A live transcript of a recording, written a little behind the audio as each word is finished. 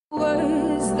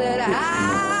that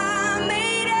I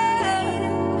made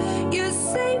up. You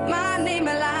say my name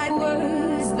like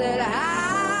words that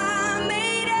I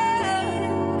made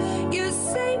up. You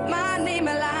say my name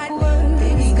like words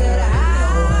that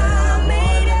I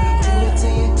made up. You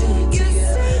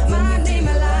say my name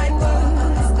like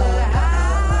words that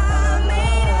I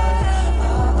made up.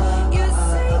 You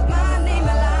say my name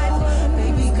like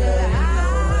words that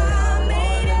I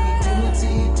made up.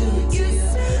 You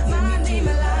say my name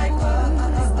like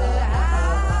words that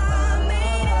I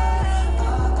made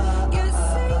up. You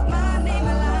say my name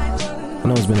like words. I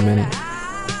know it's been a minute.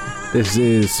 This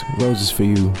is Roses for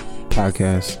You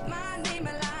podcast,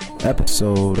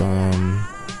 episode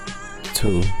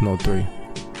 3.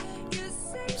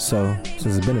 So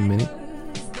since it's been a minute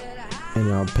and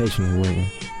y'all patiently waiting,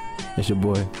 it's your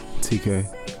boy TK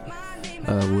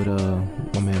with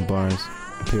my man Bars,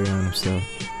 appearing on himself,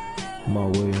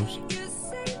 Maul Williams,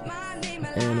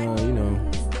 and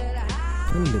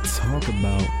I need to talk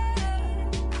about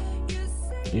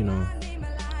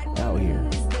out here,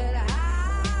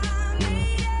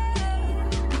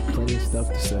 plenty of stuff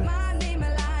to say. I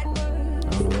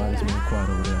don't know why this man quiet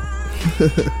over there.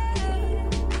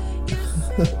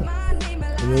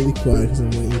 I'm really quiet because I'm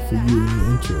waiting for you in the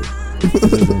intro.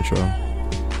 This is intro.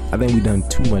 I think we done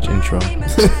too much intro.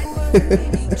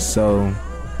 So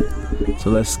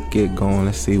let's get going.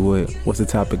 Let's see what's the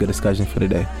topic of discussion for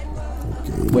today.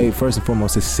 Okay. Wait, first and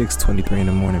foremost, it's 6:23 in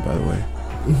the morning, by the way.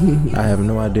 I have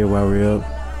no idea why we're up.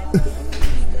 I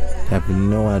have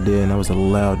no idea, and that was a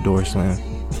loud door slam.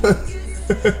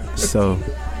 So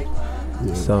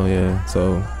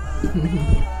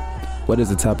what is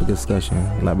the topic of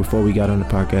discussion? Like, before we got on the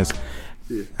podcast,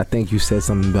 I think you said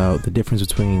something about the difference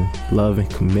between love and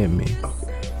commitment.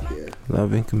 Okay. Yeah.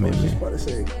 Love and I was commitment. just about to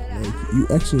say, like, you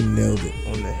actually nailed it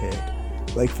on the head.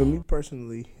 Like, for me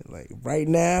personally, like, right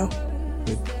now,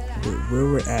 with where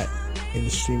we're at in the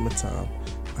stream of time,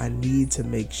 I need to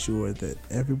make sure that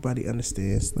everybody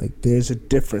understands, like, there's a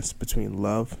difference between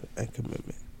love and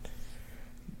commitment.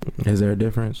 Is there a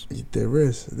difference? There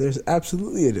is. There's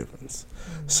absolutely a difference.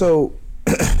 So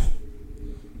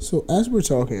as we're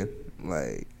talking,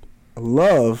 like,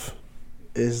 love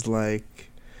is like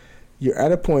you're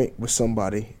at a point with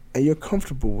somebody and you're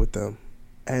comfortable with them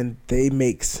and they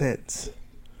make sense.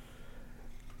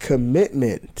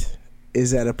 Commitment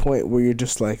is at a point where you're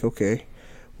just like, okay,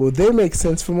 well, they make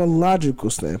sense from a logical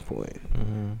standpoint.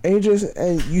 Mm-hmm.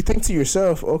 And you think to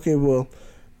yourself, okay, well,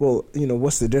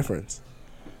 what's the difference?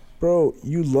 Bro,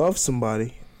 you love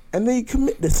somebody and then you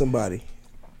commit to somebody,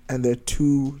 and they're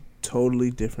two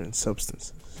totally different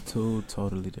substances. Two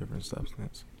totally different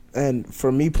substances. And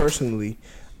for me personally,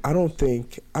 I don't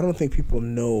think people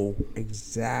know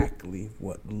exactly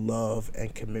what love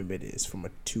and commitment is from a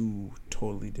two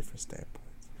totally different standpoints.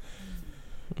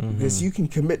 Mm-hmm. Because you can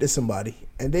commit to somebody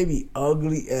and they be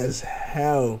ugly as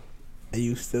hell and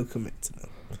you still commit to them.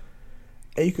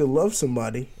 And you can love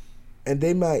somebody and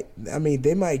they might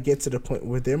get to the point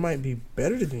where they might be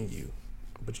better than you,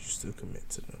 but you still commit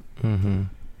to them. Mm-hmm.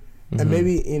 Mm-hmm.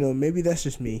 And maybe that's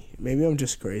just me. Maybe I'm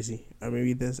just crazy. Or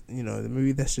maybe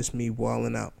that's just me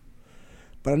walling out.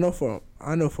 But I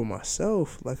know for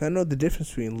myself, like, I know the difference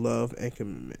between love and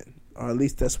commitment. Or at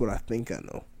least that's what I think I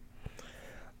know.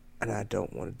 And I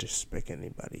don't want to disrespect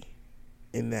anybody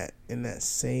in that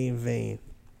same vein.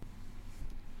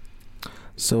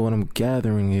 So what I'm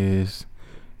gathering is,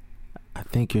 I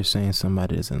think you're saying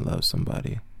somebody doesn't love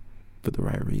somebody for the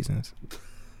right reasons.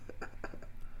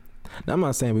 Now, I'm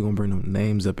not saying we're going to bring no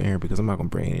names up in here, because I'm not going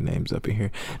to bring any names up in here,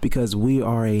 because we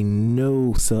are a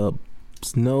no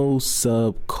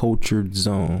sub-cultured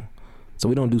zone. So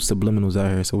we don't do subliminals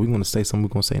out here. So we're going to say something, we're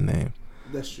going to say names.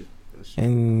 That's true.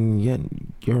 And yet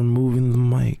you're moving the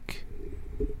mic.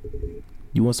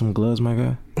 You want some gloves, my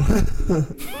guy?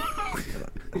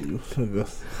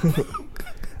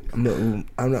 I'm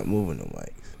not moving the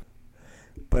mics.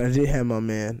 But I did have my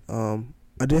man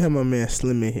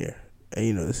Slim in here.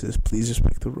 And this is Please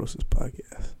Respect the Roses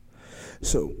podcast.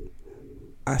 So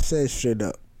I said straight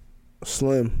up,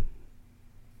 Slim.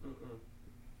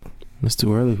 It's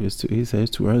too early. He said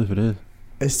it's too early for this.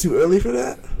 It's too early for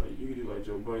that? Like, you can do like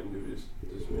Joe Biden do this.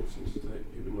 Just mention like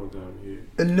people know down here.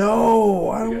 No,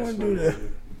 I don't want to do that.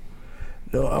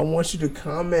 No, I want you to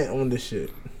comment on this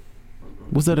shit.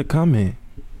 What's that a comment?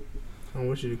 I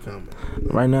want you to comment.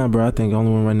 Right now, bro, I think the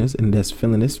only one running this and that's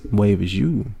feeling this wave is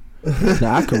you.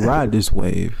 Now, I could ride this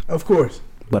wave. Of course.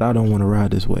 But I don't want to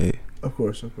ride this wave. Of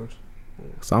course.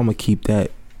 So I'm going to keep that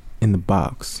in the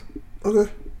box.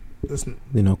 Okay. Listen.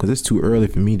 Because it's too early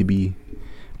for me to be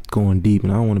going deep.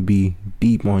 And I don't want to be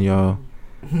deep on y'all.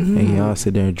 And y'all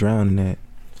sit there and drown in that.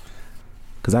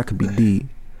 Cause I could be deep.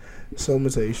 So I'm gonna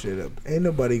tell you straight up, ain't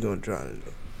nobody gonna drown in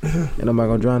it. Ain't nobody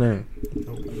gonna drown in.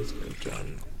 Nobody's gonna drown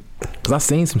in it. Cause I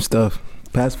seen some stuff.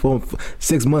 Past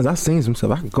 6 months, I seen some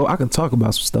stuff. I can talk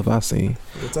about some stuff I seen.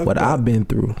 What I've been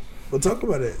through. We'll talk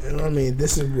about it. You know what I mean?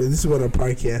 This is what our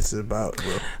podcast is about,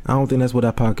 bro. I don't think that's what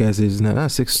our podcast is now.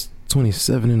 That's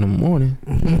 6:27 in the morning.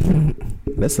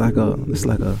 That's like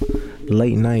a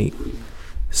late night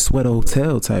sweat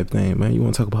hotel type thing, man. You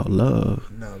want to talk about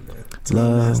love? No, man.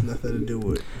 Love has nothing to do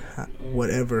with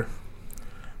whatever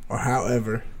or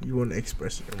however you want to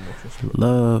express your emotions.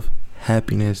 Love,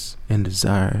 happiness, and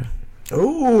desire.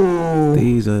 Ooh.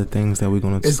 These are the things that we're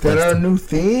gonna discuss. Is that our new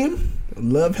theme?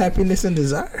 Love, happiness, and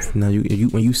desire. Now, you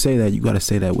when you say that, you gotta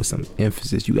say that with some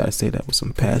emphasis. You gotta say that with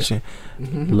some passion.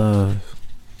 Mm-hmm. Love,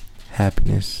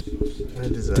 happiness,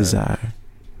 And desire.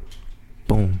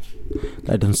 Boom.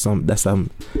 That's some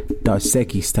Dos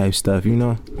Equis type stuff, you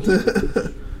know.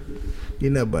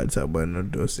 You're not about to talk about no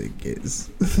Dos Equis.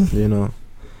 You know.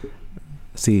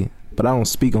 See, but I don't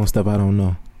speak on stuff I don't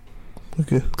know.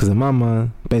 Okay. Because in my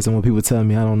mind, based on what people tell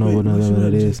me, I don't know what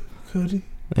it is. Cody?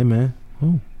 Hey, man.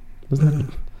 Oh, let's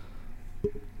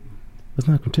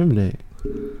not intimidate.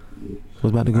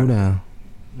 What's about to go down?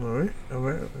 All right.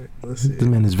 Let's see. This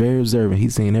man is very observant.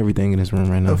 He's seeing everything in this room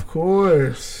right now. Of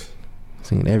course.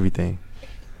 Seeing everything.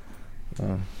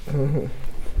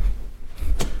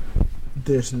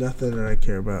 There's nothing that I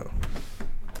care about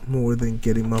more than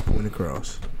getting my point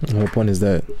across. What point is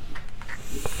that?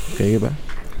 Okay, get back.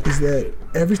 Is that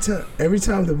every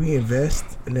time that we invest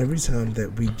and every time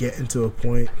that we get into a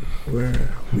point where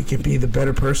we can be the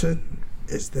better person,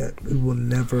 is that we will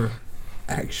never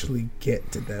actually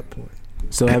get to that point.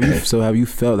 So have you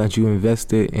felt that you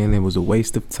invested and it was a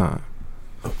waste of time?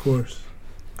 Of course.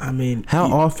 I mean,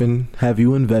 how often have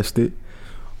you invested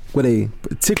with a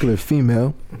particular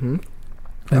female? Mm-hmm.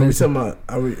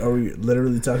 Are we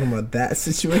literally talking about that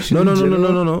situation?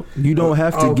 No. You don't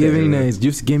have to give any names.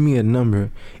 Just give me a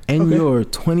number. In your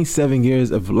 27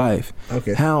 years of life,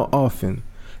 how often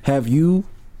have you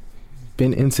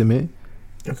been intimate?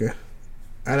 Okay.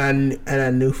 And I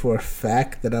knew for a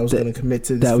fact that I was going to commit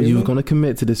to this female? That you were going to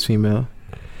commit to this female.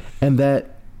 And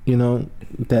that, you know,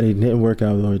 that it didn't work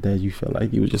out, or that you felt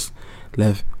like you were just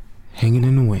left hanging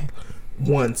in the wind.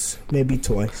 Once, maybe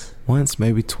twice. Once,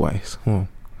 maybe twice.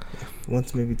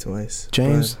 Once, maybe twice.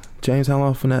 James, how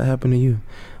often that happened to you?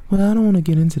 Well, I don't want to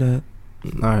get into that.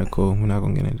 All right, cool. We're not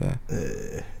gonna get into that.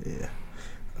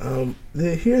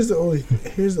 Yeah. Here's the only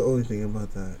thing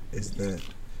about that is that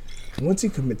once you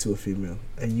commit to a female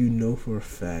and you know for a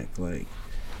fact, like,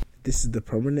 this is the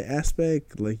permanent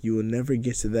aspect, like, you will never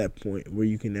get to that point where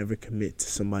you can ever commit to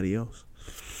somebody else.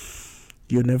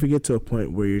 You'll never get to a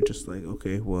point where you're just like,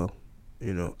 okay, well,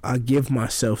 you know, I'll give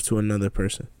myself to another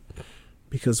person.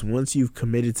 Because once you've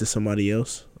committed to somebody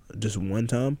else just one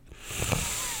time,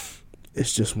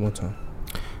 it's just one time.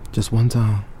 Just one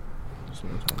time.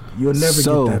 You'll never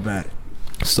get that back.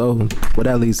 So, well,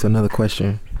 that leads to another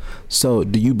question. So,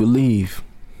 do you believe,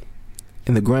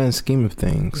 in the grand scheme of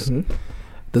things,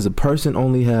 does a person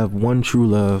only have one true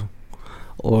love,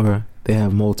 or they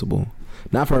have multiple?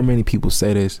 Now, I've heard many people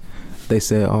say this. They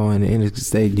say, in the industry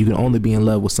stage, you can only be in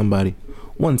love with somebody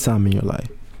one time in your life.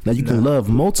 Now, you can love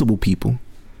multiple people,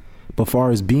 but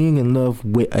far as being in love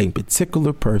with a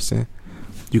particular person,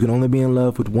 you can only be in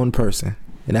love with one person,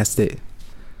 and that's it.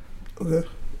 Okay.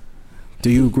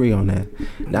 Do you agree on that?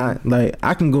 Now, like,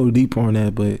 I can go deeper on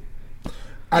that, but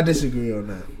I disagree on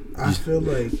that. I feel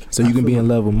like you can be in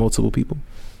love with multiple people.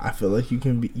 I feel like you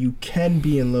can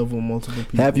be in love with multiple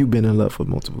people. Have you been in love with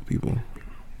multiple people?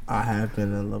 I have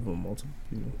been in love with multiple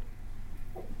people.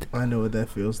 I know what that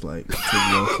feels like to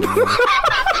love someone.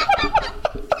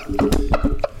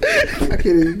 I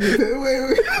can't even get that.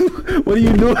 Wait. What are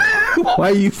you doing? Why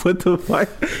you put the mic?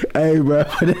 Hey, bro,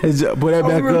 put that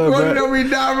back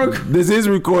up, bro. This is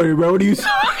recorded, bro. What are you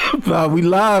talking about? We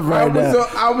live right now.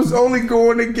 I was only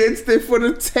going against it for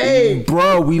the tape,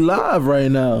 bro. We live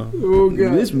right now. Oh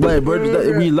god,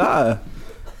 we live,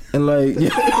 and like,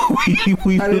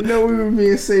 we I didn't know we were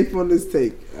being safe on this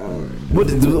take.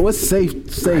 What's safe?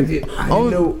 I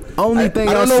don't know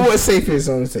what safe is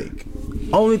on the take.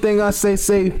 Only thing I say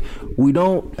safe, we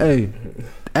don't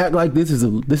act like this is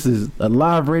a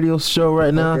live radio show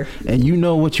right now, and you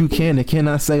know what you can and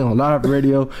cannot say on live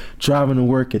radio driving to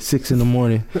work at 6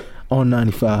 a.m. on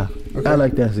 95. I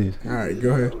like that is. All right, go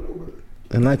ahead.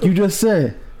 And like you just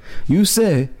said, you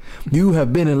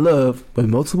have been in love with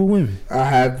multiple women. I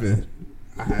have been.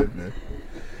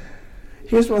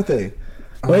 Here's my thing.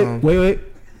 Wait.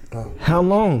 How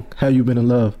long have you been in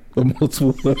love with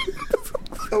multiple women?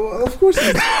 Well, of course,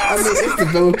 it's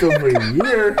developed over a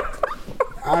year.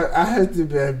 I have to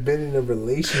have been in a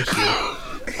relationship.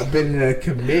 I've been in a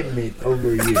commitment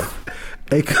over a year.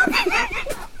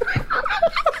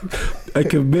 A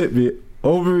commitment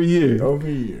over a year. Over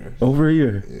a year. Over a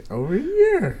year. Over a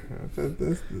year.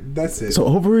 That's it. So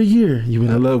over a year, you've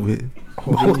been in love with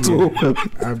multiple women.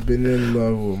 I've been in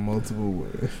love with multiple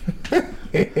women.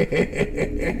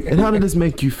 And how did this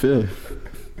make you feel?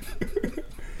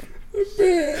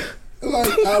 Man,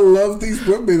 like, I love these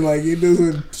women. Like, it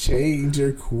doesn't change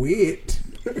or quit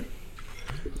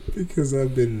because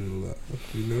I've been in love,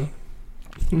 you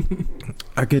know?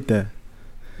 I get that.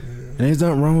 And there's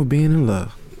nothing wrong with being in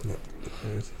love.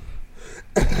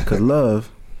 Because love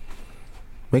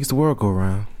makes the world go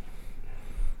round.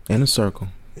 In a circle.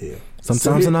 Yeah.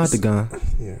 Sometimes an octagon.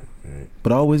 Yeah, right.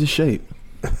 But always a shape.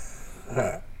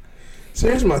 So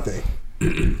here's my thing.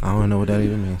 I don't know what that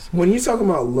even means. When you talk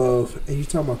about love and you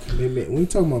talk about commitment, when you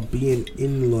talk about being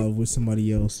in love with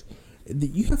somebody else,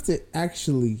 you have to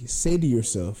actually say to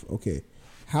yourself, okay,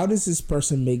 how does this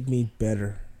person make me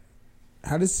better?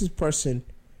 How does this person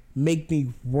make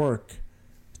me work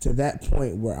to that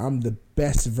point where I'm the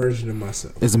best version of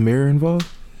myself? Is a mirror involved?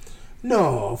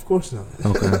 No, of course not.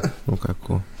 Okay. Okay,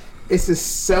 cool. It's a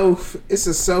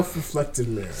self-reflective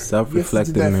mirror.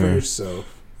 Self-reflective you have to do that mirror. for yourself.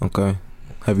 Okay.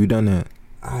 Have you done that?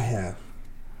 I have.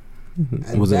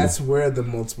 And that's where the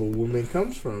multiple women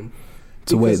comes from.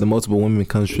 So wait, the multiple women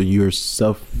comes from your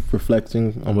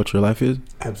self-reflecting on what your life is?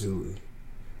 Absolutely.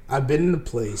 I've been in a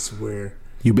place where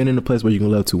You've been in a place where you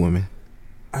can love 2 women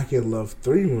I can love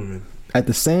 3 women at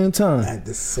the same time. at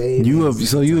the same You've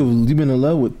time. been in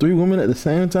love with 3 women at the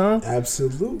same time?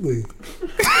 Absolutely.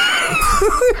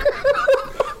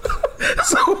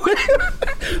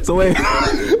 So wait.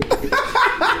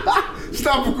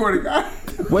 Stop recording.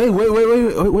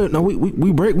 Wait. No,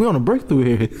 we on a breakthrough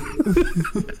here.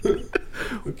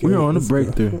 Okay, We're on a let's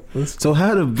breakthrough. go. So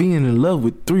how did being in love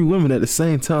with 3 women at the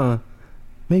same time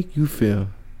make you feel?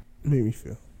 Made me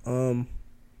feel.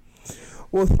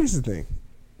 Well, here's the thing.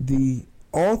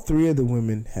 All 3 of the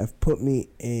women have put me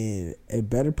in a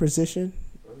better position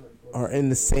or in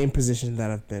the same position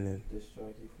that I've been in.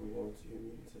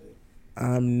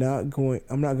 I'm not going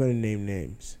to name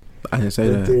names. I didn't say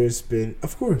But that. there's been,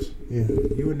 of course, yeah,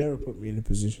 you would never put me in a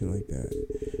position like that.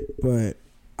 But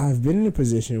I've been in a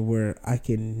position where I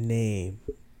can name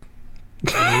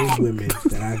women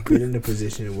that I've been in a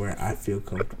position where I feel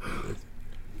comfortable with,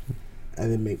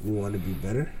 and they make me want to be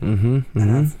better. And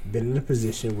I've been in a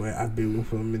position where I've been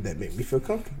with women that make me feel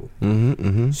comfortable.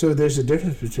 So there's a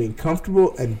difference between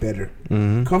comfortable and better.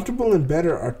 Comfortable and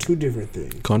better are 2 different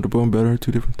things. Comfortable and better are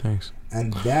 2 different things.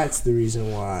 And that's the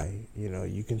reason why,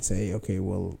 you can say, okay,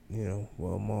 well,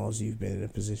 Malls, you've been in a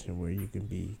position where you can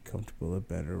be comfortable or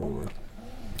better, or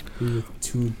be with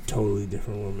 2 totally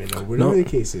different women, or whatever the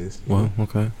case is. Well,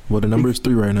 okay. Well, the number is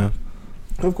 3 right now.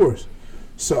 Of course.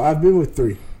 So I've been with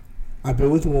 3. I've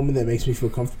been with a woman that makes me feel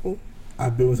comfortable.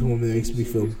 I've been with a woman that makes me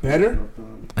feel better.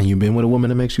 And you've been with a woman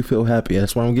that makes you feel happy.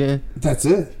 That's what I'm getting? That's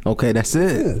it. Okay, that's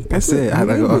it. Yeah, that's it. I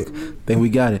think we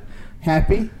got it.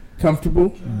 Happy,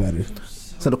 comfortable, better.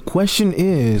 So the question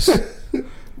is...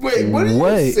 Wait, what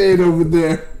are you saying over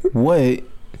there? What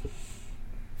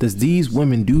does these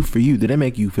women do for you? Do they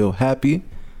make you feel happy,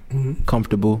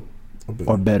 comfortable,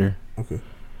 or better? Okay.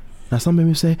 Now some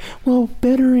people say, well,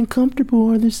 better and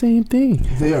comfortable are the same thing.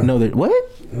 They are. No, they're what?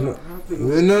 No.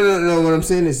 What I'm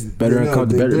saying is better and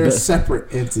comfortable. They're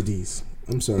separate entities.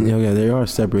 I'm sorry. Yeah, they are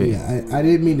separate. Yeah, I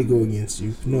didn't mean to go against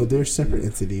you. No, they're separate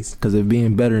entities. Because if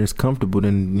being better is comfortable,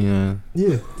 then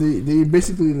yeah, they're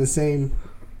basically in the same.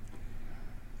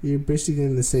 You're basically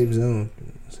in the same zone,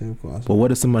 same class. But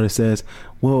what if somebody says,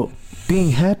 "Well,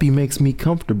 being happy makes me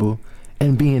comfortable,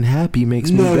 and being happy makes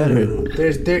me better"? No.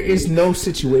 There is no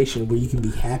situation where you can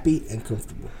be happy and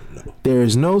comfortable. No. There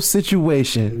is no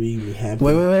situation. Where you can be happy.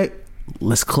 Wait.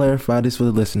 Let's clarify this for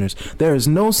the listeners. There is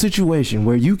no situation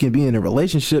where you can be in a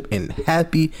relationship and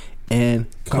happy and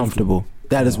comfortable.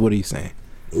 That is what he's saying.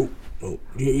 No.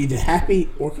 You're either happy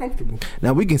or comfortable.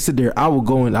 Now we can sit there. I will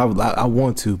go and I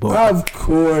want to, but of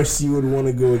course you would want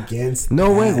to go against.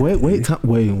 No, that.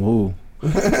 wait, whoa.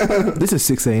 This is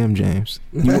 6 a.m. James.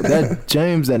 That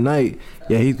James at night.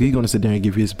 Yeah, he's gonna sit there and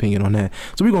give his opinion on that.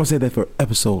 So we're gonna say that for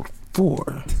episode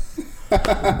 4.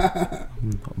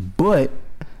 But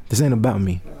this ain't about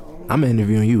me. I'm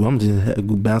interviewing you. I'm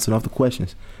just bouncing off the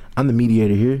questions. I'm the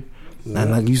mediator here,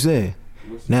 and like you said,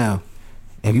 now.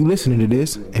 If you listening to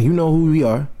this and you know who we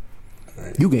are,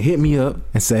 you can hit me up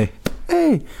and say,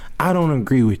 hey, I don't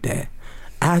agree with that.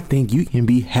 I think you can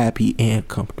be happy and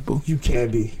comfortable. You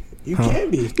can be. You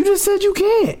can't be. You just said you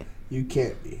can't. You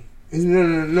can't be.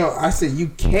 No. I said you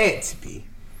can't be.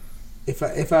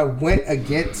 If I went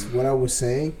against what I was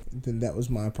saying, then that was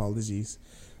my apologies.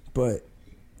 But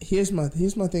here's my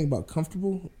thing about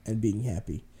comfortable and being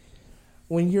happy.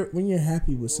 When you're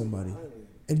happy with somebody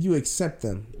and you accept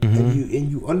them and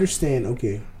you understand,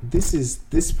 okay, this is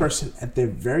this person at their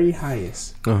very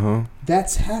highest.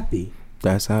 That's happy.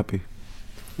 That's happy.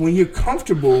 When you're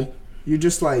comfortable, you're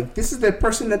just like, this is that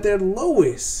person at their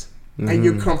lowest, and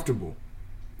you're comfortable.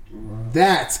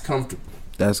 That's comfortable.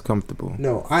 That's comfortable.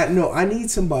 No, I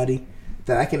need somebody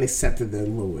that I can accept at their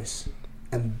lowest,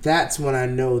 and that's when I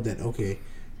know that, okay,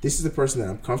 this is the person that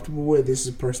I'm comfortable with. This is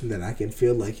a person that I can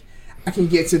feel like I can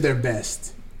get to their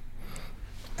best,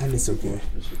 and it's okay.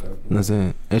 That's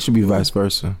it. It should be vice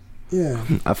versa. Yeah.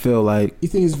 I feel like. You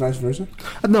think it's vice versa?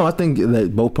 No, I think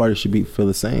that both parties should feel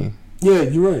the same. Yeah,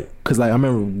 you're right. Cause like I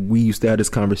remember we used to have this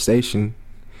conversation.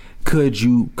 Could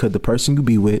the person you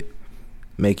be with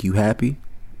make you happy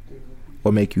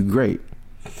or make you great?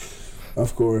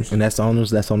 Of course. And that's on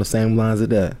the same lines of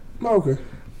that. Okay.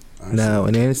 Now,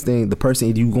 and then this thing, the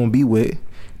person you gonna be with,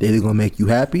 they're either gonna make you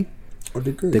happy, or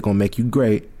they're gonna make you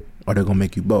great, or they're gonna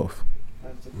make you both.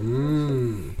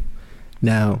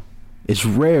 Now, it's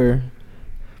rare.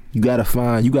 You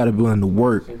gotta be willing to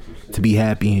work to be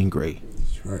happy and great.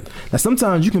 Right. Now,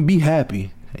 sometimes you can be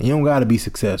happy and you don't gotta be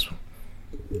successful.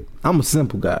 I'm a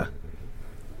simple guy.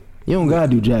 You don't gotta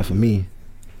do jack for me.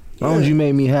 As long as you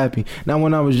make me happy. Now,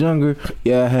 when I was younger,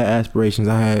 yeah, I had aspirations.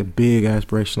 I had big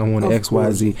aspirations. I wanted X,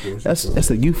 Y, Z. That's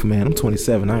a youth, man. I'm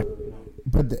 27.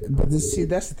 But see,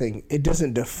 that's the thing. It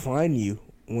doesn't define you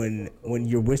when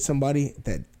you're with somebody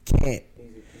that can't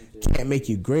make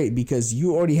you great, because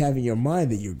you already have in your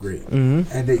mind that you're great, and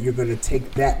that you're gonna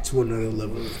take that to another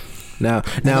level. Now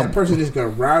that person is gonna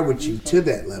ride with you to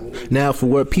that level. Now,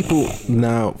 for people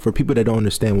that don't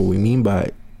understand what we mean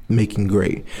by making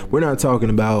great, we're not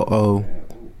talking about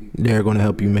they're gonna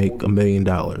help you make $1 million.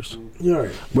 You're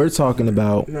right. We're talking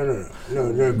about no.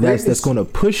 That's gonna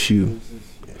push you.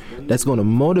 That's gonna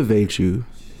motivate you.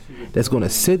 That's gonna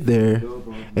sit there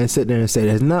and say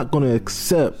that's not gonna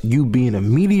accept you being a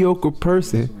mediocre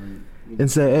person and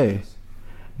say, hey,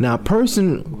 now a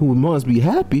person who must be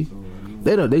happy,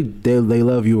 they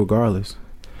love you regardless.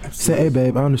 Say, hey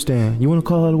babe, I understand. You want to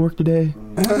call out of work today?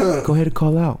 Go ahead and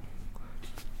call out.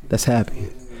 That's happy.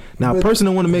 Now a person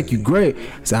that want to make you great,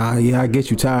 say, yeah, I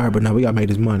get you tired, but now we gotta make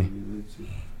this money.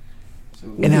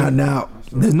 And now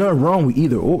there's nothing wrong with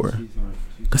either or.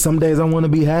 Cause some days I want to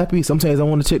be happy. Some days I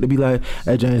want a chick to be like,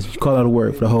 hey James, call out of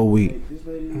work for the whole week.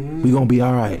 We gonna be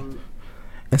all right.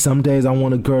 And some days I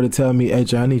want a girl to tell me, hey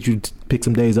Jay, I need you to pick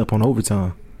some days up on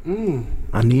overtime.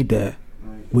 I need that.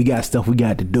 We got stuff we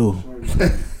got to do.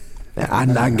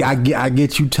 I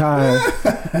get you tired,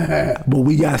 but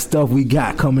we got stuff we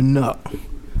got coming up.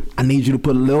 I need you to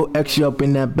put a little extra up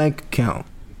in that bank account.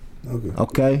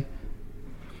 Okay?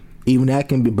 Even that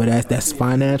can be, but that's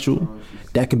financial.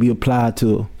 That can be applied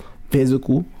to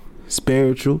physical,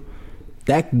 spiritual.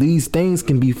 These things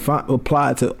can be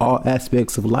applied to all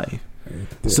aspects of life.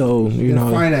 So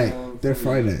they're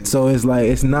finite. So it's like,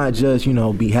 it's not just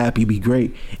be happy, be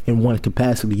great in one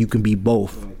capacity. You can be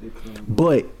both,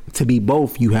 but to be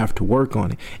both, you have to work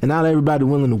on it. And not everybody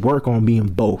willing to work on being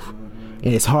both.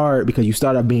 And it's hard because you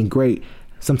start out being great.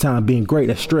 Sometimes being great,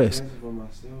 that's stress.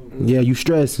 Yeah, you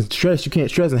stress. You can't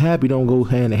stress and happy don't go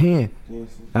hand in hand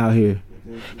out here.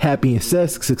 Happy and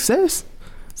success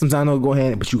sometimes don't go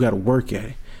hand, but you got to work at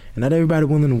it. And not everybody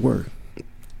willing to work.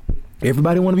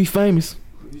 Everybody want to be famous.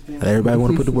 Not everybody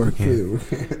want to put the work in.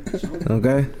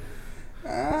 Okay?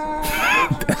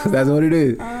 That's what it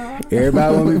is.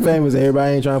 Everybody want to be famous.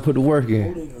 Everybody ain't trying to put the work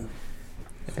in.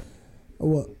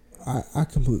 Well, I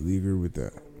completely agree with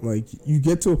that. Like, you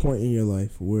get to a point in your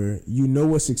life where you know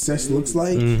what success looks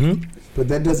like, but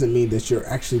that doesn't mean that you're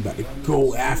actually about to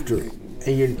go after it,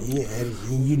 and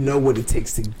you know what it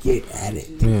takes to get at it.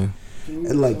 Yeah.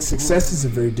 And like, success is a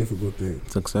very difficult thing.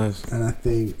 Success. And I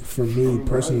think for me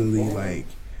personally, like,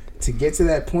 to get to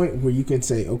that point where you can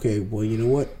say, okay, well, you know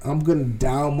what? I'm gonna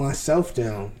dial myself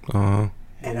down.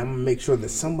 And I'm gonna make sure that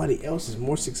somebody else is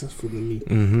more successful than me,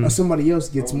 or somebody else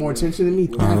gets more attention than me.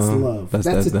 That's love. That's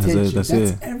attention. That's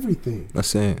everything.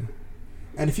 That's it.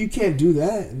 And if you can't do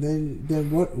that, then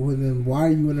what? Well, then why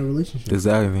are you in a relationship?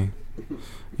 Exactly.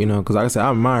 Because like I said, I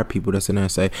admire people that sit there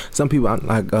and say. Some people,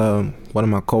 like one of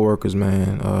my coworkers,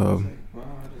 man.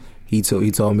 He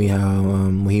told me how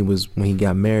when he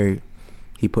got married,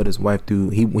 he put his wife through.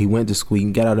 He went to school.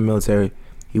 He got out of the military.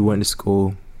 He went to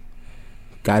school.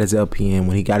 Got his LPN.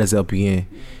 When he got his LPN,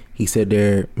 he sat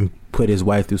there and put his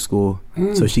wife through school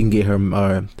so she can get her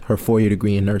 4-year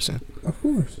degree in nursing. Of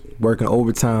course. Working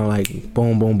overtime, like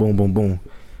boom, boom, boom, boom, boom.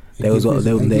 They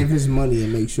give his money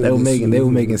and make sure they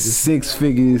were making 6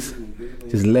 figures,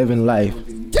 just living life.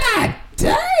 God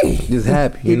dang! Just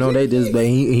happy, you know.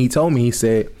 He told me, he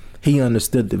said he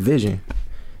understood the vision.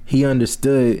 He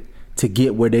understood to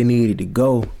get where they needed to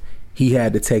go. He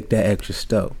had to take that extra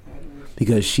step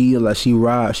because she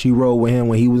rode with him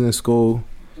when he was in school.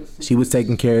 She was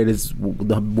taking care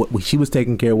of she was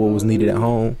taking care of what was needed at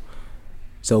home.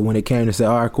 So when it came to say,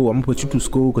 all right, cool, I'm gonna put you through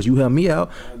school because you helped me out,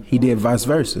 he did vice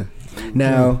versa.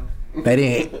 Now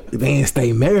they didn't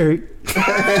stay married.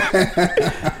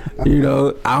 You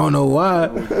know, I don't know why.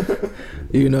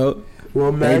 You know,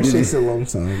 well, marriage takes a long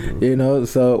time, bro. You know,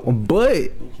 so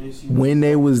but when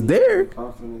they was there,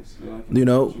 you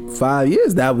know, 5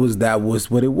 years, that was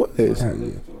what it was.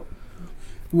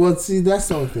 Well, see, that's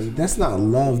the only thing. That's not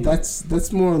love.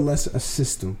 That's more or less a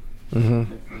system.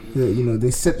 Mm-hmm. You know,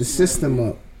 they set the system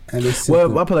up, and they set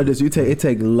I put like this. It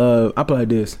take love. I put like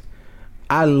this.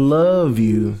 I love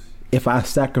you if I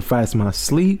sacrifice my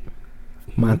sleep,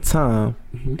 my time,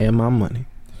 and my money.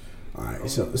 All right,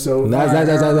 so that's so if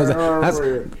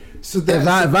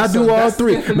I do all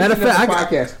three. Matter of fact,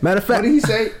 what did he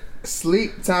say?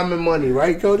 Sleep, time, and money,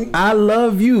 right, Cody? I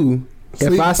love you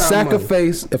sleep, if I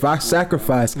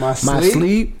sacrifice my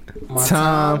sleep,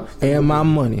 time, and my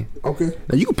money. Okay.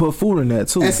 Now you can put food in that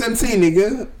too. SMT,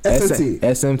 nigga.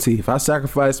 SMT. If I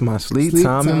sacrifice my sleep,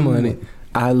 time, and money,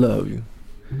 I love you.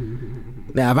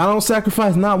 Now, if I don't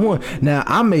sacrifice not one, now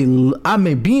I may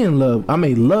be in love. I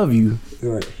may love you.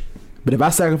 Right. But if I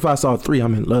sacrifice all three,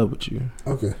 I'm in love with you.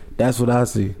 Okay. That's what I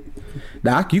see.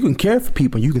 Now, you can care for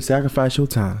people. You can sacrifice your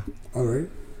time. All right.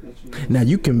 Now,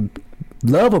 you can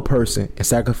love a person and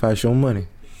sacrifice your money.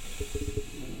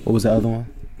 What was the other one?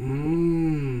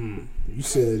 You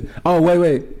said... Oh,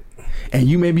 wait. And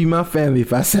you may be my family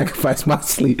if I sacrifice my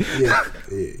sleep. Yeah.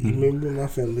 You may be my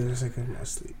family if I sacrifice my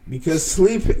sleep. Because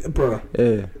sleep, bro.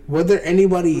 Yeah. Whether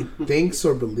anybody thinks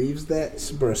or believes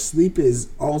that, bro, sleep is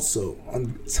also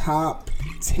on top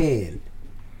 10.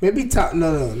 Maybe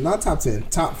not top 10.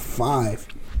 Top 5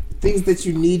 things that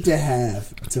you need to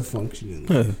have to function in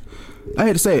life. Yeah. I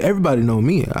had to say, everybody know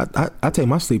me. I take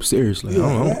my sleep seriously. Yeah,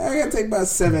 I gotta take about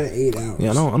 7 to 8 hours.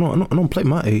 Yeah, I don't play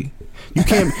my 8. You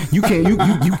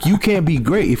can't be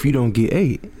great if you don't get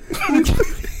 8.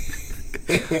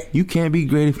 You can't be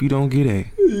great if you don't get 8.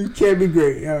 You can't be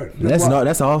great.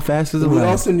 That's all fast as a life. We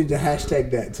also need to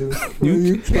hashtag that too.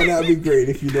 You cannot be great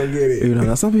if you don't get it. You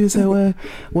know, some people say,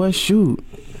 well, shoot.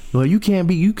 Well, you can't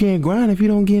grind if you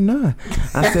don't get 9.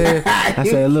 I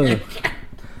said, look,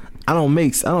 I don't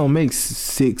make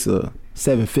 6 or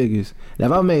 7 figures. Now,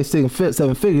 if I made 7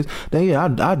 figures, then yeah, I'll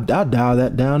dial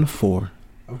that down to 4.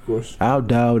 Of course. I'll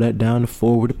dial that down to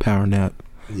 4 with a power nap.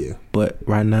 Yeah. But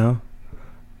right now,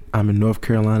 I'm in North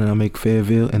Carolina and I make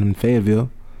Fayetteville, and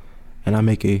I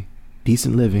make a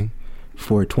decent living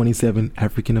for a 27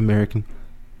 African American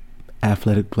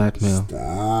athletic black male.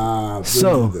 Stop.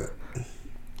 So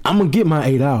I'm gonna get my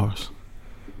 8 hours.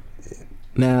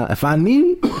 Now, if I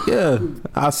need it, yeah,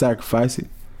 I'll sacrifice it.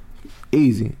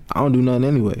 Easy. I don't do nothing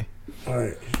anyway. All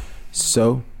right.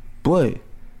 So, but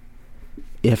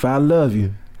if I love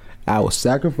you, I will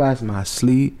sacrifice my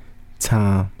sleep,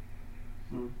 time,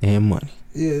 and money.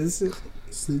 Yeah, this is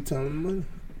sleep, time, and money.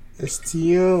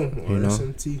 STM or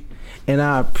SMT. And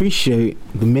I appreciate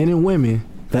the men and women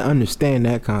that understand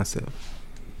that concept.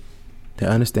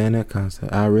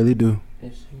 I really do.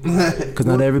 Because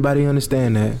not everybody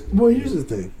understand that. Well, here's the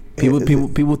thing. People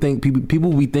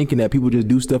be thinking that people just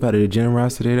do stuff out of the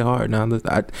generosity of their heart. Now,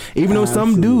 even though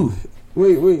some do.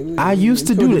 Wait. I used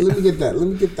to do it. Let me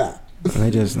get that.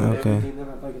 They just okay.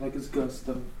 Like it's good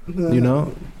stuff. You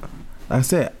know, I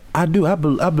said I do. I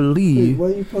believe. Why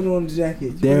you put on the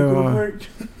jacket?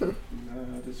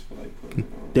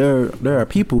 There are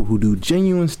people who do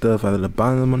genuine stuff out of the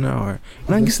bottom of their heart,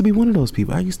 and I used to be one of those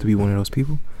people.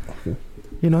 Okay.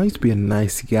 You know, I used to be a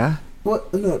nice guy. Well,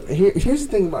 no. Here's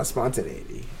the thing about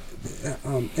spontaneity.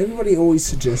 Everybody always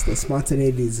suggests that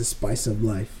spontaneity is the spice of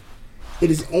life. It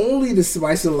is only the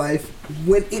spice of life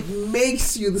when it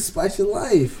makes you the spice of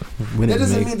life. That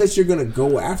doesn't mean that you're gonna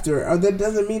go after it, or that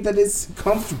doesn't mean that it's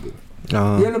comfortable.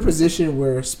 You're in a position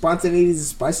where spontaneity is the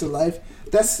spice of life.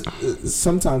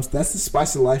 Sometimes that's the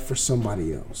spice of life for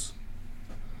somebody else.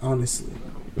 Honestly.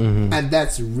 Mm-hmm. And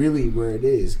that's really where it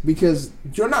is, because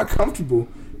you're not comfortable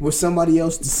with somebody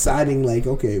else deciding like,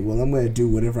 okay, well, I'm going to do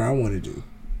whatever I want to do.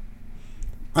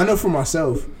 I know for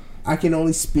myself, I can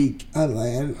only speak,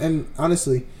 and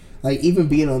honestly, like even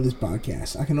being on this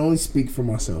podcast, I can only speak for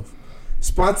myself.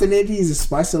 Spontaneity is a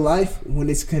spice of life when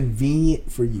it's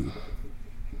convenient for you.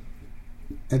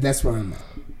 And that's where I'm at.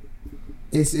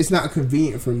 It's not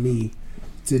convenient for me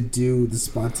to do the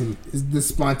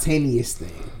spontaneous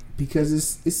thing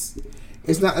because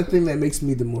it's not a thing that makes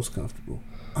me the most comfortable.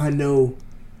 I know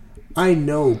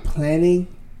planning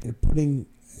and putting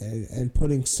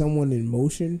someone in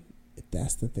motion,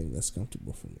 that's the thing that's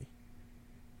comfortable for me.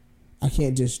 I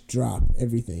can't just drop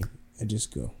everything and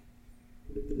just go.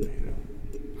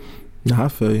 No, I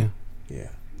feel you.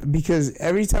 Yeah. Because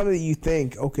every time that you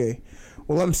think, okay,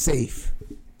 well, I'm safe.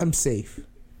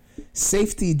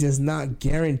 Safety does not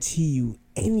guarantee you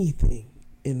anything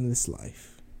in this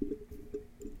life.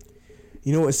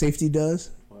 You know what safety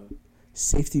does? What?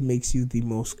 Safety makes you the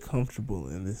most comfortable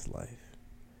in this life.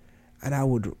 And I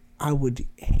would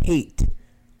hate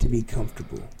to be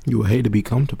comfortable. You would hate to be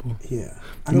comfortable? Yeah.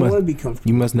 I don't want to be comfortable.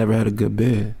 You must never had a good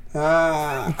bed.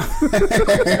 I'm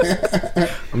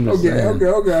just saying. Okay.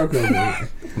 All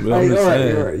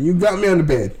right. You got me on the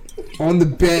bed. On the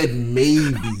bed,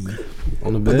 maybe.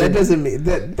 On the bed? But that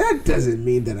doesn't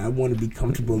mean that I want to be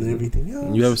comfortable in everything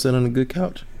else. You ever sat on a good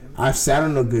couch? I've sat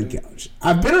on a good couch.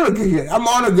 I've been on a good couch. I'm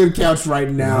on a good couch right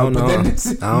now. I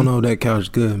don't know if that couch is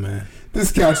good, man.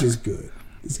 This couch is good.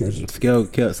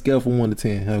 Scale from 1 to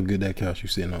 10. How good that couch you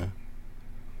sitting on?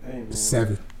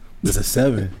 7. It's a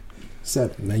 7.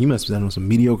 7. Man, you must be sitting on some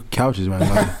mediocre couches right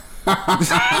now.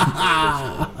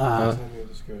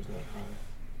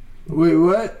 Wait,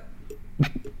 what?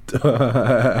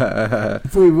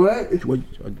 Wait, what?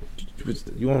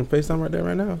 You on FaceTime right there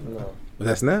right now? No. Was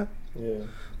that Snap? Yeah.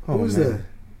 Oh, who's that?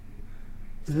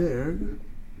 Is that Erica?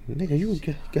 Nigga, you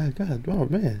God, oh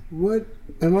man. What?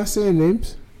 Am I saying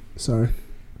names? Sorry.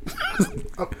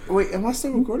 Wait, am I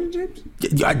still recording, James?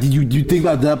 You think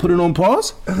about that? Put it on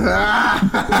pause? Like,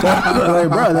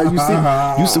 bro, like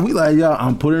you see, we like, y'all,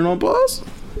 I'm putting it on pause.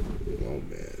 Oh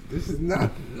man, this is not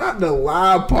the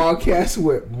live podcast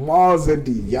with Mars and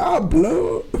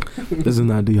Diablo. This is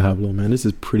not Diablo, man. This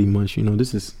is pretty much,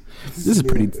 this is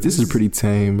pretty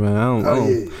tame, bro.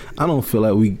 I don't feel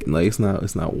like it's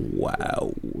not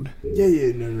wild.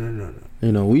 Yeah,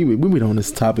 no. We been on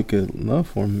this topic enough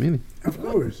for a minute. Of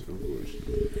course.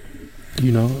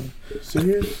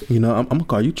 Serious? I'm gonna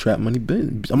call you Trap Money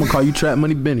Benny.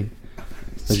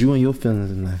 Cause you and your feelings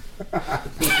in life. I'm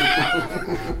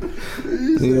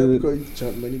call you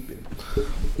Trap Money Benny.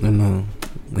 No.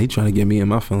 He trying to get me in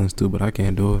my feelings too, but I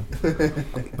can't do it.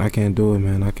 I can't do it,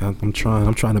 man. I'm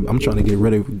trying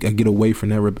to get away from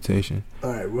that reputation.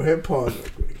 All right, we'll hit pause.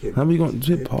 How we gonna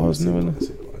hit pause now?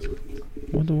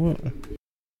 What the what?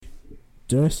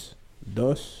 Dos.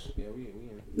 Yeah, we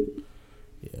in.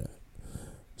 Yeah.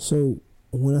 So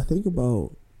when I think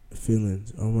about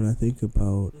feelings, or when I think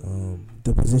about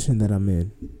the position that I'm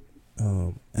in,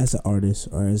 as an artist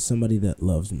or as somebody that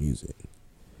loves music,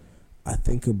 I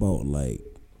think about like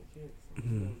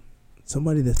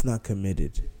somebody that's not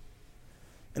committed.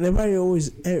 And everybody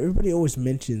always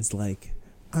mentions like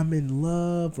I'm in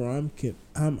love or I'm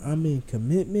in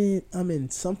commitment, I'm in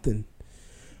something.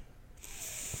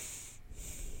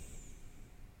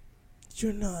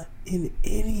 You're not in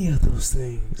any of those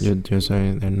things. You're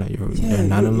saying they're not in love.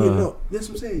 That's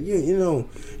what I'm saying.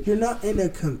 You're not in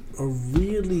a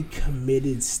really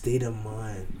committed state of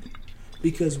mind.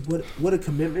 Because what a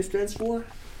commitment stands for?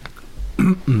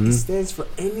 It stands for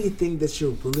anything that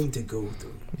you're willing to go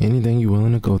through. Anything you're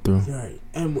willing to go through. Right.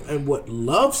 And what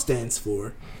love stands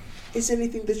for is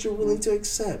anything that you're willing to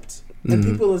accept. And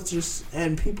people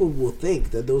will think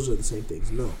that those are the same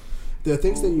things. No. There are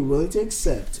things that you're willing to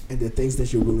accept, and there are things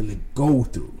that you're willing to go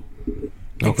through.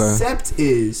 Okay. Accept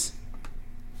is,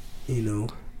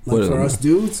 for us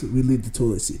dudes, we leave the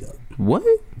toilet seat up. What?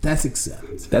 That's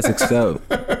accept. That's accept.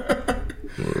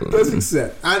 That's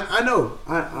accept. I know.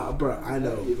 Bro, I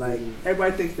know. Like,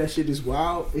 everybody thinks that shit is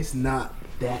wild. It's not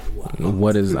that wild.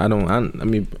 What is? I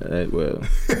mean, well,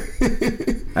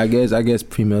 I guess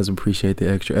females appreciate the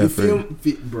extra effort.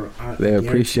 They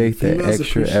appreciate the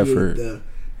extra effort.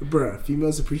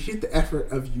 Females appreciate the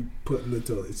effort of you putting the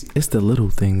toilet seat. It's the little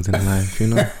things in life,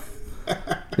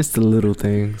 It's the little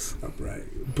things. Right.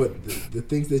 But the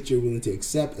things that you're willing to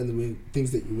accept and the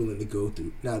things that you're willing to go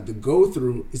through. Now, the go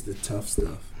through is the tough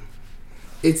stuff.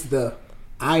 It's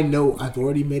I know I've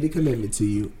already made a commitment to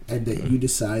you and that you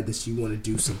decide that you want to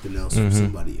do something else for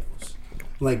somebody else.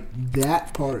 Like,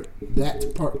 that part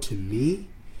to me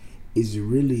is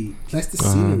really, that's the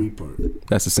scenery part.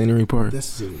 That's the scenery part?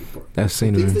 That's the scenery part. That's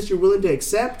scenery. Things that you're willing to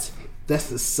accept, that's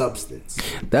the substance.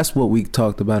 That's what we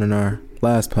talked about in our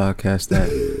last podcast, that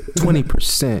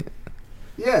 20%.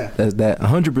 Yeah. That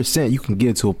 100% you can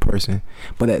give to a person,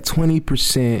 but that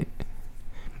 20%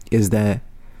 is that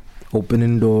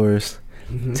opening doors,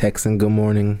 texting good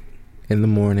morning in the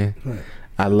morning,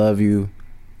 I love you,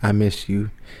 I miss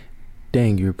you,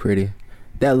 dang, you're pretty.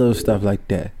 That little stuff like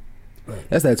that.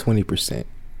 That's that 20%.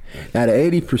 Now the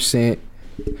 80%,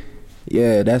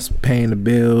 yeah, that's paying the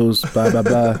bills, blah blah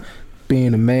blah,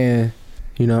 being a man,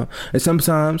 you know. And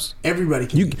sometimes everybody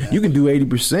can you can do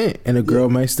 80%, and a girl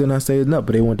might still not say enough,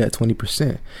 but they want that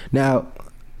 20%. Now,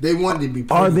 they want to be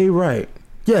pretty. Are they right?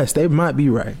 Yes, they might be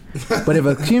right. But if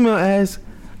a female asks,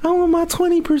 I want my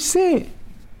 20%,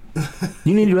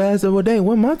 you need to ask her, well, dang,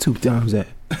 where my 2 times at?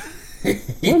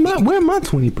 Where my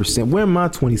 20%? Where my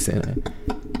 20 cent at?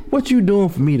 What you doing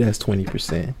for me that's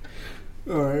 20%?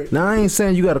 All right. Now, I ain't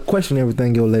saying you got to question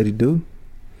everything your lady do,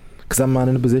 because I'm not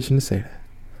in a position to say that.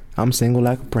 I'm single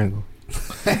like a Pringle.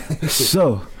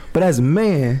 So, but as a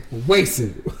man... Way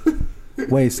single.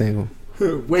 Way single.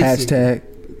 Way Hashtag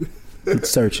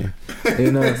searching.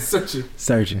 You know?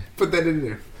 Searching. Put that in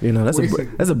there. You know, that's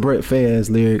a Brett Fayez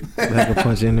lyric that I can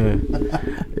punch in there.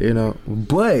 You know,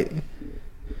 but...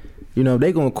 You know,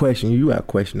 they gonna question you. You gotta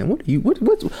question them. What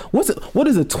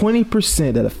is a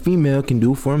 20% that a female can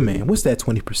do for a man? What's that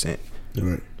 20%?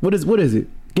 Right. What is it?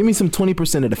 Give me some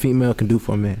 20% that a female can do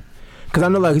for a man. Because I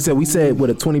know, like I said, we said what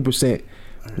a 20%,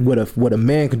 what a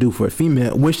man can do for a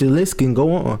female. Which the list can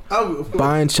go on.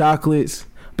 Buying chocolates,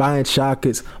 buying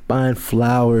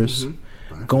flowers.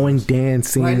 Going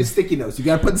dancing. Writing the sticky notes. You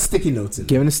gotta put the sticky notes in.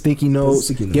 Giving the sticky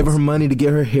notes. Giving her money to get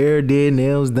her hair did,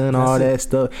 nails done, all that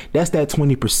stuff. That's that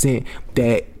 20%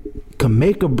 that can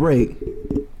make or break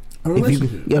a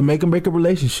relationship. Make or break a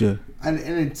relationship. An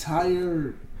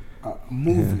entire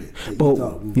movement.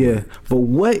 Yeah. But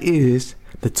what is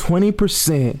the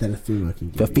 20% that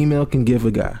a female can give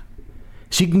a guy?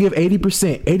 She can give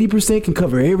 80%. 80% can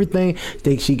cover everything.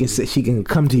 She can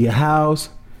come to your house.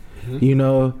 You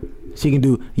know. She can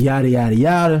do yada yada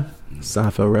yada,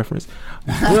 Seinfeld reference,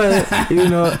 but you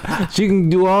know she can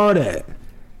do all that.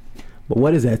 But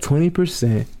what is that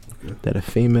 20% that a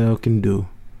female can do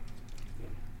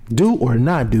or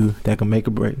not do that can make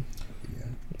a break? Yeah.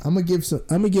 I'm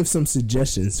gonna give some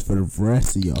suggestions for the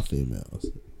rest of y'all females.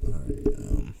 All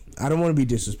right. I don't want to be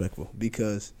disrespectful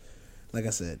because, like I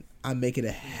said, I make it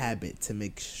a habit to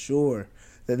make sure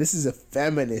that this is a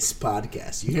feminist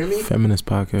podcast. You hear me? Feminist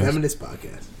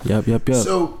podcast. Yep.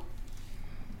 So,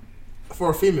 for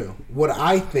a female, what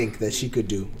I think that she could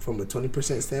do from a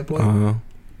 20% standpoint,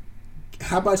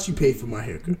 how about you pay for my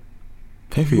haircut?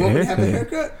 Pay for your haircut? You want me to have a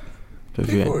haircut?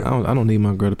 Pay for it. I don't need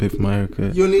my girl to pay for my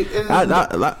haircut. You need.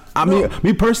 I mean,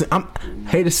 me personally, I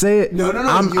hate to say it. No.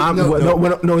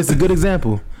 It's a good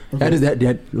example. Okay.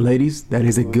 That ladies, that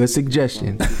is a good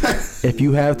suggestion. If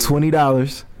you have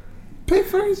 $20. Pay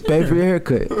for your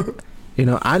haircut. You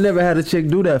know, I never had a chick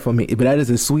do that for me, but that is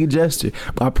a sweet gesture.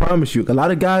 But I promise you, a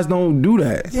lot of guys don't do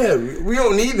that. Yeah, we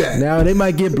don't need that. Now they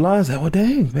might get blind. Like, well,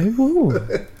 dang, baby, whoa.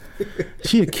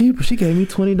 She a keeper. She gave me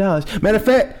 $20. Matter of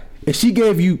fact, if she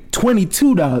gave you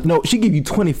 $22, no, she gave you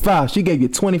 $25. She gave you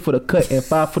 $20 for the cut and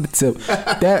 $5 for the tip.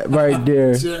 That right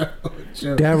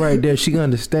there, she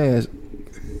understands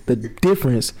the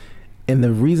difference and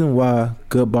the reason why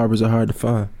good barbers are hard to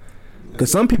find. Because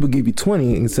some people give you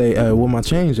 20 and say, where my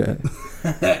change at?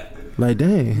 Like,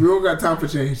 dang. We don't got time for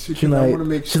change. She's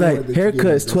like,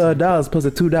 haircut's $12 plus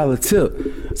a $2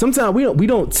 tip. Sometimes we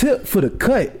don't tip for the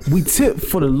cut. We tip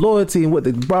for the loyalty and what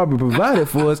the barber provided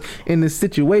for us in the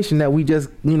situation that we just,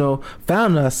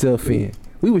 found ourselves in.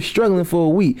 We were struggling for a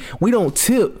week. We don't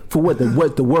tip for what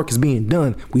the work is being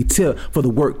done. We tip for the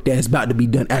work that's about to be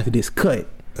done after this cut.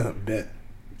 Bet.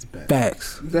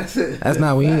 Facts. That's it. That's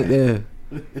not we ain't there.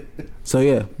 So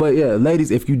yeah, but yeah,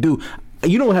 ladies, if you do,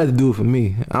 you don't have to do it for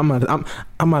me. I'm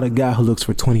not a guy who looks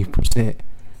for 20%.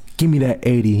 Give me that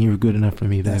 80 and you're good enough for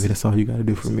me, baby. That's all you got to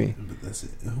do for me. That's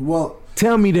it. Well,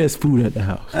 tell me there's food at the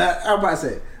house. I'm about to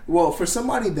say, well, for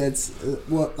somebody that's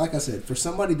like I said, for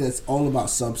somebody that's all about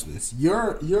substance,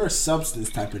 you're a substance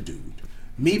type of dude.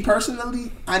 Me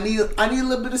personally, I need a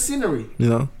little bit of scenery. You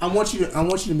know, I want you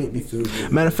to make me feel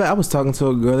good. Matter of fact, I was talking to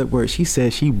a girl at work. She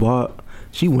said she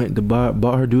went to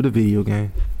bought her do the video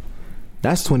game.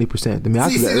 That's 20% to me.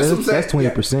 That's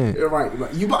 20%. Yeah,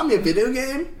 right. You bought me a video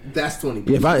game. That's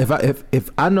 20%. If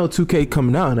I know 2K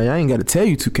coming out, I ain't got to tell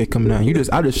you 2K coming out.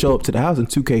 I just show up to the house and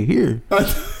 2K here.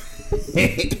 That's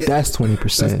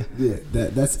 20%.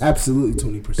 That's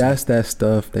absolutely 20%. That's that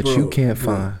stuff that you can't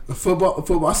find.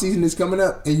 Football season is coming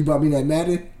up, and you bought me that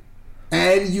Madden,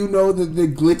 and you know that the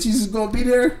glitches is gonna be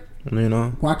there. You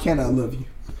know, why can't I love you?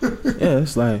 Yeah,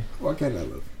 it's like, why can't I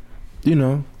love you? You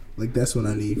know, like that's what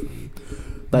I need from you.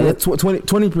 Like that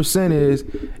 20% is,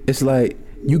 it's like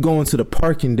you go into the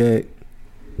parking deck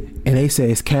and they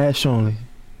say it's cash only.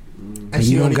 And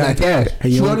she only got cash.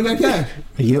 And She only got cash.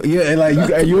 And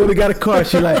like you only got a car.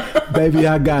 She like, baby,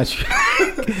 I got you.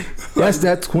 That's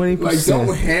that 20%. Like,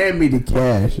 don't hand me the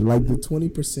cash. Like, the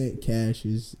 20% cash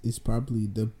is probably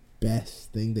the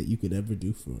best thing that you could ever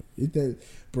do for it. That,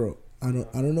 bro, I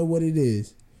don't know what it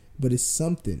is, but it's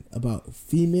something about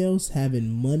females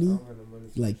having money,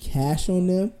 like cash on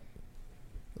them.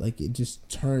 Like, it just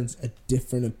turns a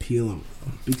different appeal on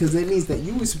them. Because it means that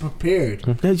you was prepared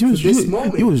for this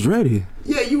moment. You was ready.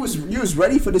 Yeah, you was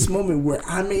ready for this moment where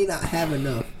I may not have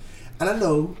enough. And I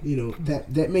know,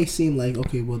 that may seem like,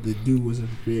 okay, well, the dude wasn't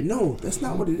prepared. No, that's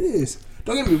not what it is.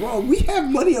 Don't get me wrong. We have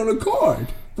money on the card.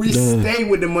 We stay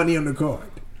with the money on the card.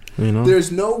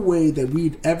 There's no way that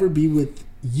we'd ever be with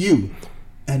you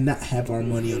and not have our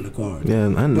money on the card. Yeah,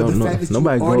 I know. But the fact that you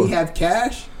already have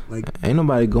cash, like, ain't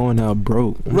nobody going out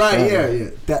broke. Right? Yeah.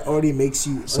 That already makes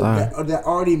you. That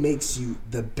already makes you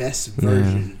the best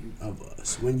version of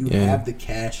us when you have the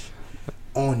cash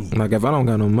on you. Like, if I don't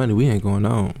got no money, we ain't going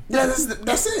out. Yeah,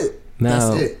 that's it.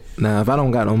 Now, if I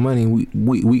don't got no money,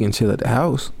 we can chill at the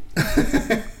house.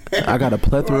 I got a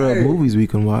plethora of movies we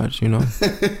can watch.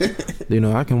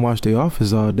 I can watch The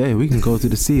Office all day. We can go through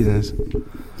the seasons.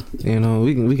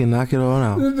 We can knock it all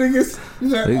out. We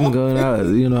can go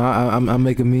out. I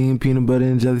make a mean peanut butter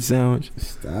and jelly sandwich.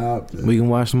 Stop. We can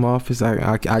watch some Office.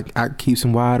 I keep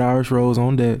some wild Irish rolls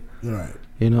on deck. Right.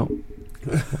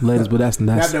 Ladies, but that's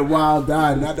not the wild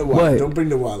eye. Not the wild. Don't bring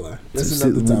the wild eye. That's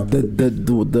another topic.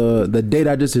 The date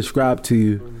I just described to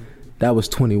you, that was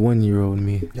 21-year-old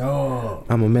me. Yo.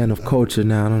 I'm a man of culture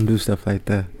now. I don't do stuff like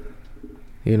that.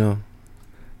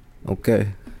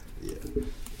 Okay. Yeah.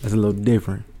 That's a little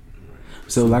different.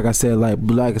 So like I said,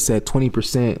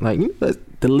 20%. Like,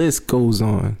 the list goes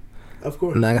on. Of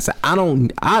course. Like I said,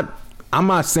 I'm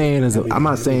not saying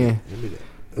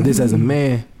this as a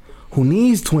man who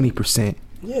needs 20%.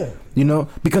 Yeah.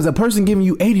 Because a person giving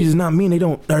you 80 does not mean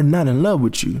they're not in love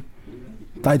with you.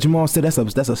 Like Jamal said, that's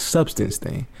a substance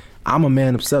thing. I'm a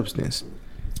man of substance.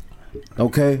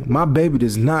 Okay? My baby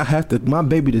does not have to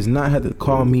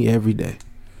call me every day.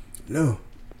 No.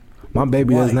 My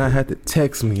baby does not have to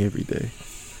text me every day.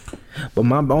 But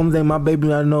my only thing my baby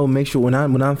gotta know, make sure when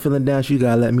I'm feeling down, she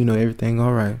gotta let me know everything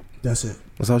all right. That's it.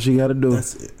 That's all she gotta do.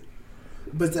 That's it.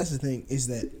 But that's the thing, is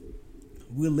that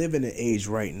we live in an age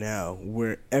right now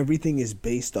where everything is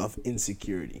based off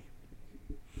insecurity.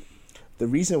 The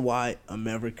reason why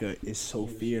America is so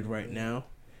feared right now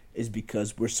is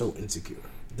because we're so insecure.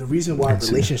 The reason why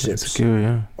relationships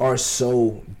are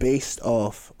so based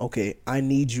off, okay, I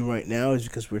need you right now, is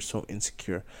because we're so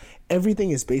insecure.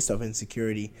 Everything is based off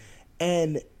insecurity.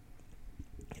 And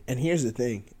here's the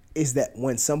thing, is that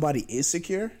when somebody is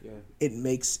secure, it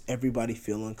makes everybody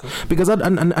feel uncomfortable. Because I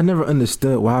never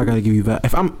understood why I gotta give you that.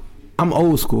 If I'm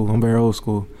old school, I'm very old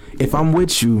school. If I'm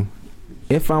with you,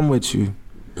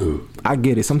 I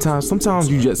get it. Sometimes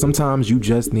you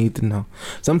just need to know.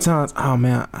 Sometimes, oh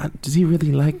man, does he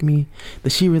really like me?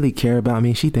 Does she really care about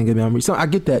me? She think about me. So I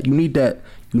get that. You need that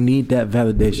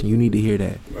validation. You need to hear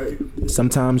that. Right.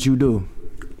 Sometimes you do.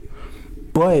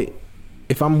 But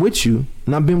if I'm with you,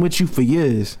 and I've been with you for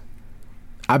years,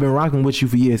 I've been rocking with you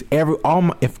for years.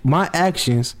 If my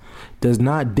actions does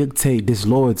not dictate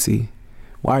disloyalty,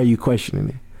 why are you questioning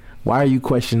it? Why are you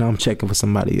questioning I'm checking for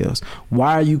somebody else?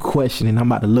 Why are you questioning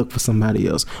I'm about to look for somebody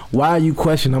else? Why are you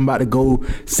questioning I'm about to go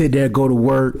sit there, go to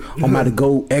work, I'm about to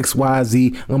go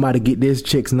XYZ, I'm about to get this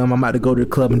chick's number, I'm about to go to the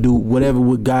club and do whatever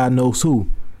with God knows who?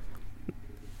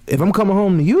 If I'm coming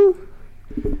home to you,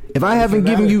 if I haven't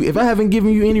given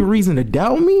you any reason to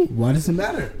doubt me, why does it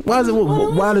matter? Why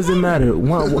does it matter?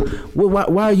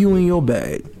 Why are you in your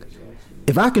bag?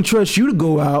 If I can trust you to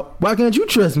go out, why can't you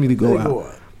trust me to go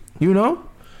out?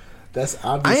 That's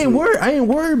obviously. I ain't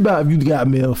worried about if you got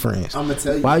male friends. I'm gonna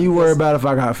tell you. Why you worried about if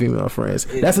I got female friends?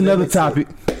 That's another topic.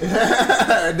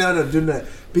 No, do not.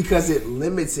 Because it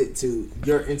limits it to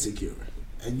you're insecure,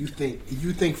 and you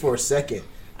think for a second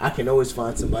I can always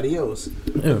find somebody else.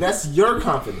 Yeah. That's your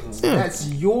confidence. Yeah. That's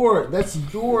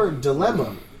your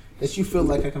dilemma. That you feel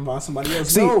like I can find somebody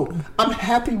else. See, no, I'm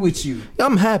happy with you.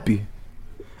 I'm happy.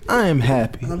 I am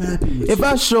happy. I'm happy with you. If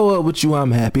I show up with you,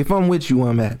 I'm happy. If I'm with you,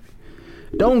 I'm happy.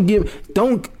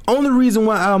 Only reason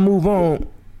why I'll move on,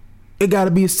 it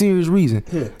gotta be a serious reason.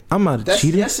 Yeah. I'm not a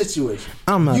cheater. That's your situation.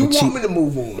 I'm not you a cheater. You want me to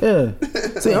move on.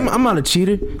 Yeah. See, I'm not a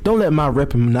cheater. Don't let my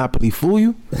rep and monopoly fool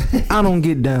you. I don't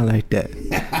get down like that.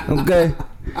 Okay?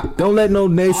 Don't let no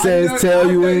naysayers tell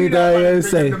you anything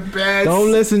else say.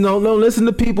 Don't listen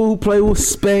to people who play with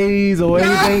spades or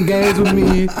anything games with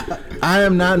me. I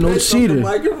am not no cheater.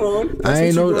 I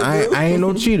ain't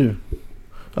no cheater.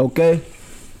 Okay?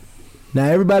 Now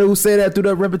everybody who say that through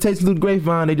the reputation through the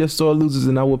grapevine, they just saw losers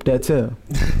and I whooped that tail.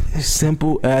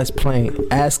 Simple as plain.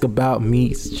 Ask about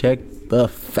me. Check the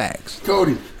facts.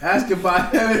 Cody, ask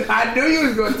about him. I knew you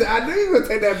was gonna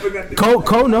take that big up.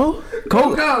 Cole know.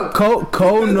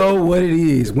 Cole know what it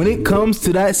is. When it comes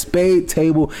to that spade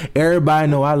table, everybody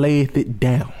know I laid it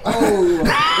down. Oh.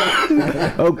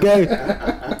 Okay.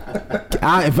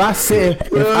 If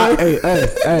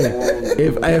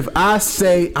I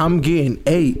say I'm getting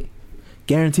 8,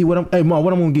 guarantee what I'm. Hey, Mark,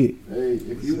 what I'm gonna get? Hey,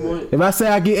 if you want. If I say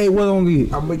I get 8, what I'm gonna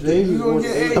get? I'm gonna get. You gonna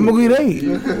get 8? I'm gonna get 8.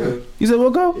 You said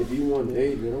what, go? If you want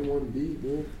 8, then I want B,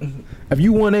 man. If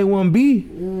you want A, want B,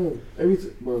 Yeah.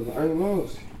 Bro, I ain't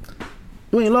lost.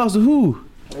 you ain't lost to who?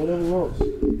 I ain't never lost.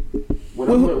 When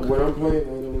I'm playing, I ain't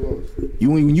never lost.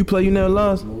 When you play, you never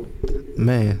lost. No.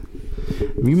 Man,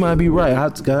 you might be right.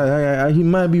 He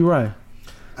might be right.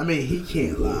 I mean, he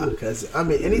can't lie because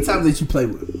anytime that you play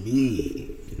with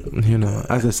me, You know,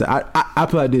 as I said, I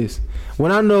play like this.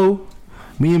 When I know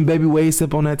me and Baby Wade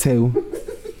sit on that table,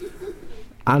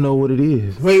 I know what it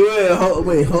is. Wait, hold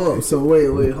up. So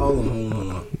hold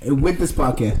on. And with this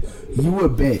podcast, you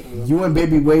would bet you and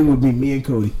Baby Wade would be me and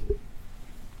Cody.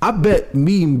 I bet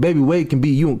me and Baby Wade can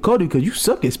beat you and Cody because you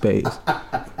suck at spades.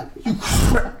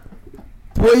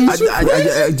 Boy, you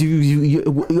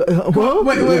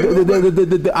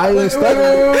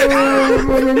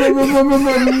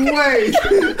Wait,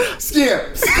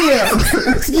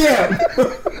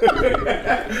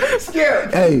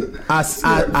 skip. Hey, I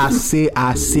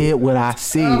said what I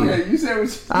said. Okay, you said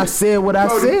what I said what I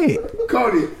said.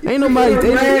 Cody, Ain't nobody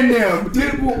playing them.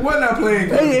 Wasn't I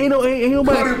playing? Ain't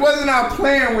nobody. Cody, wasn't I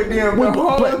playing with them?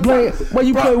 Where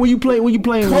you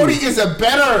playing? Cody is a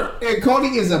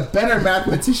better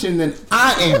mathematician than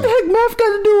I am. What the heck math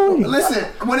got to do with it? Listen,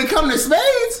 when it comes to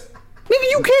spades, Nigga,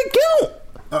 you can't count.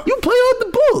 You play off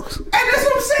the books. and that's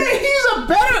what I'm saying. He's a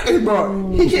better,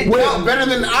 bro. He can count better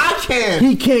than I can.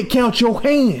 He can't count your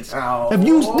hands. Oh. If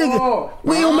you nigga, it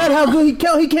don't matter how good he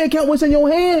count. He can't count what's in your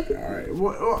hand. All right.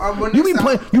 Well,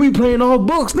 You be playing all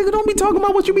books, nigga. Don't be talking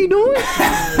about what you be doing. Like,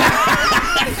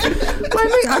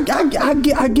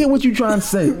 nigga, I get what you trying to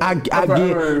say. I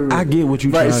get what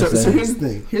you trying to say. So here's the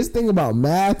thing. Here's the thing about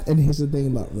math, and here's the thing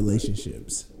about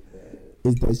relationships,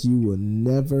 is that you will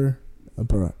never,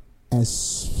 bro,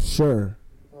 as sure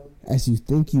as you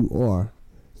think you are,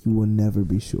 you will never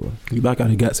be sure. You back out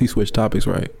the guts. He switched topics,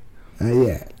 right?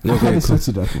 Yeah. Okay, I had to cool. switch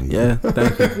it up for you. Yeah,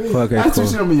 thank you. Okay, I cool.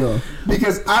 switched it up for you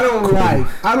because I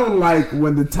don't like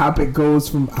when the topic goes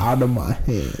from out of my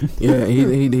hand. Yeah,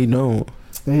 he don't.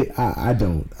 I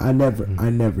don't. I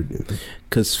never do.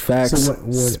 Cause facts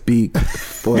speak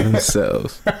for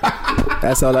themselves.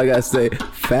 That's all I gotta say.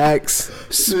 Facts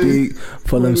speak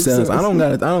for themselves. I don't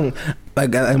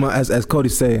like as Cody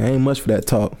say. I ain't much for that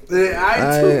talk.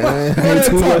 I ain't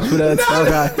too much for that talk.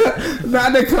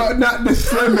 Not the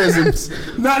slimisms.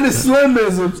 Not the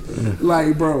slimisms.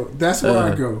 Like, bro, that's where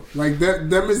I go. Like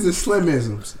them is the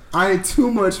slimisms. I ain't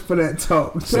too much for that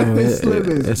talk. So it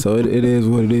is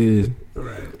what it is.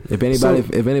 Right. If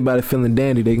anybody feeling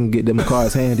dandy, they can get them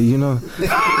cards handy, you know.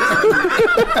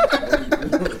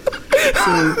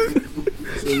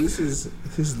 So this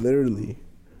is literally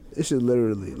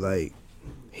like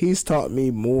he's taught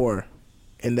me more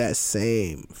in that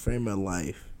same frame of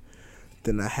life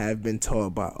than I have been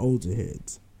taught by older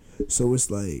heads. So it's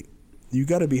like you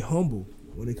gotta be humble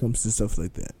when it comes to stuff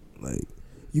like that. Like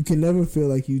you can never feel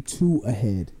like you too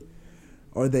ahead,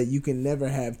 or that you can never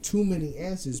have too many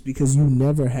answers because you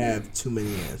never have too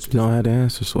many answers. You don't have the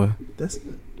answer, Sway. That's it.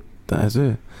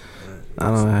 Right. I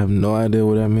have no idea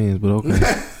what that means, but okay.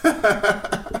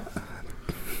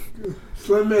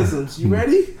 Slimisms, you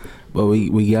ready? But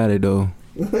we got it though.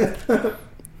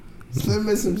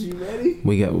 Slimisms, you ready?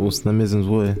 We got Slimisms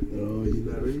what? Oh, you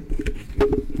not ready?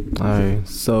 Alright,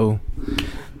 so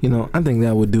I think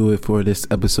that would do it for this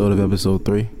episode of episode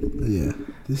 3. Yeah.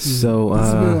 This has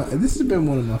been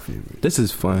one of my favorites. This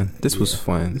is fun. This was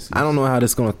fun. I don't know how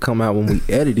this is gonna come out when we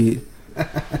edit it.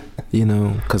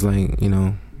 Cause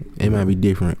it might be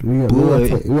different. We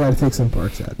gotta take some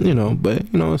parts out. But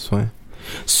it's fine.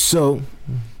 So,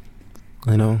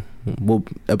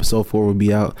 episode 4 will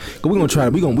be out. We're gonna try.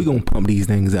 We gonna pump these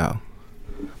things out.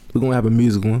 We're gonna have a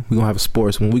music one. We're gonna have a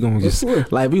sports one. We're gonna just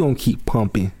we gonna keep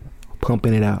pumping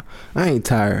it out. I ain't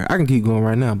tired. I can keep going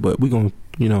right now, but we're gonna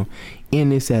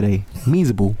end this at a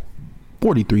measable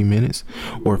 43 minutes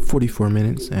or 44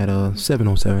 minutes at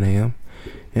 7:07 a.m.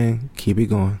 and keep it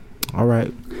going. All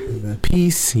right. Amen.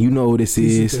 Peace. You know who this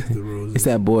is. It's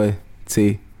that boy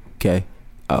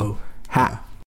TKO. Ha.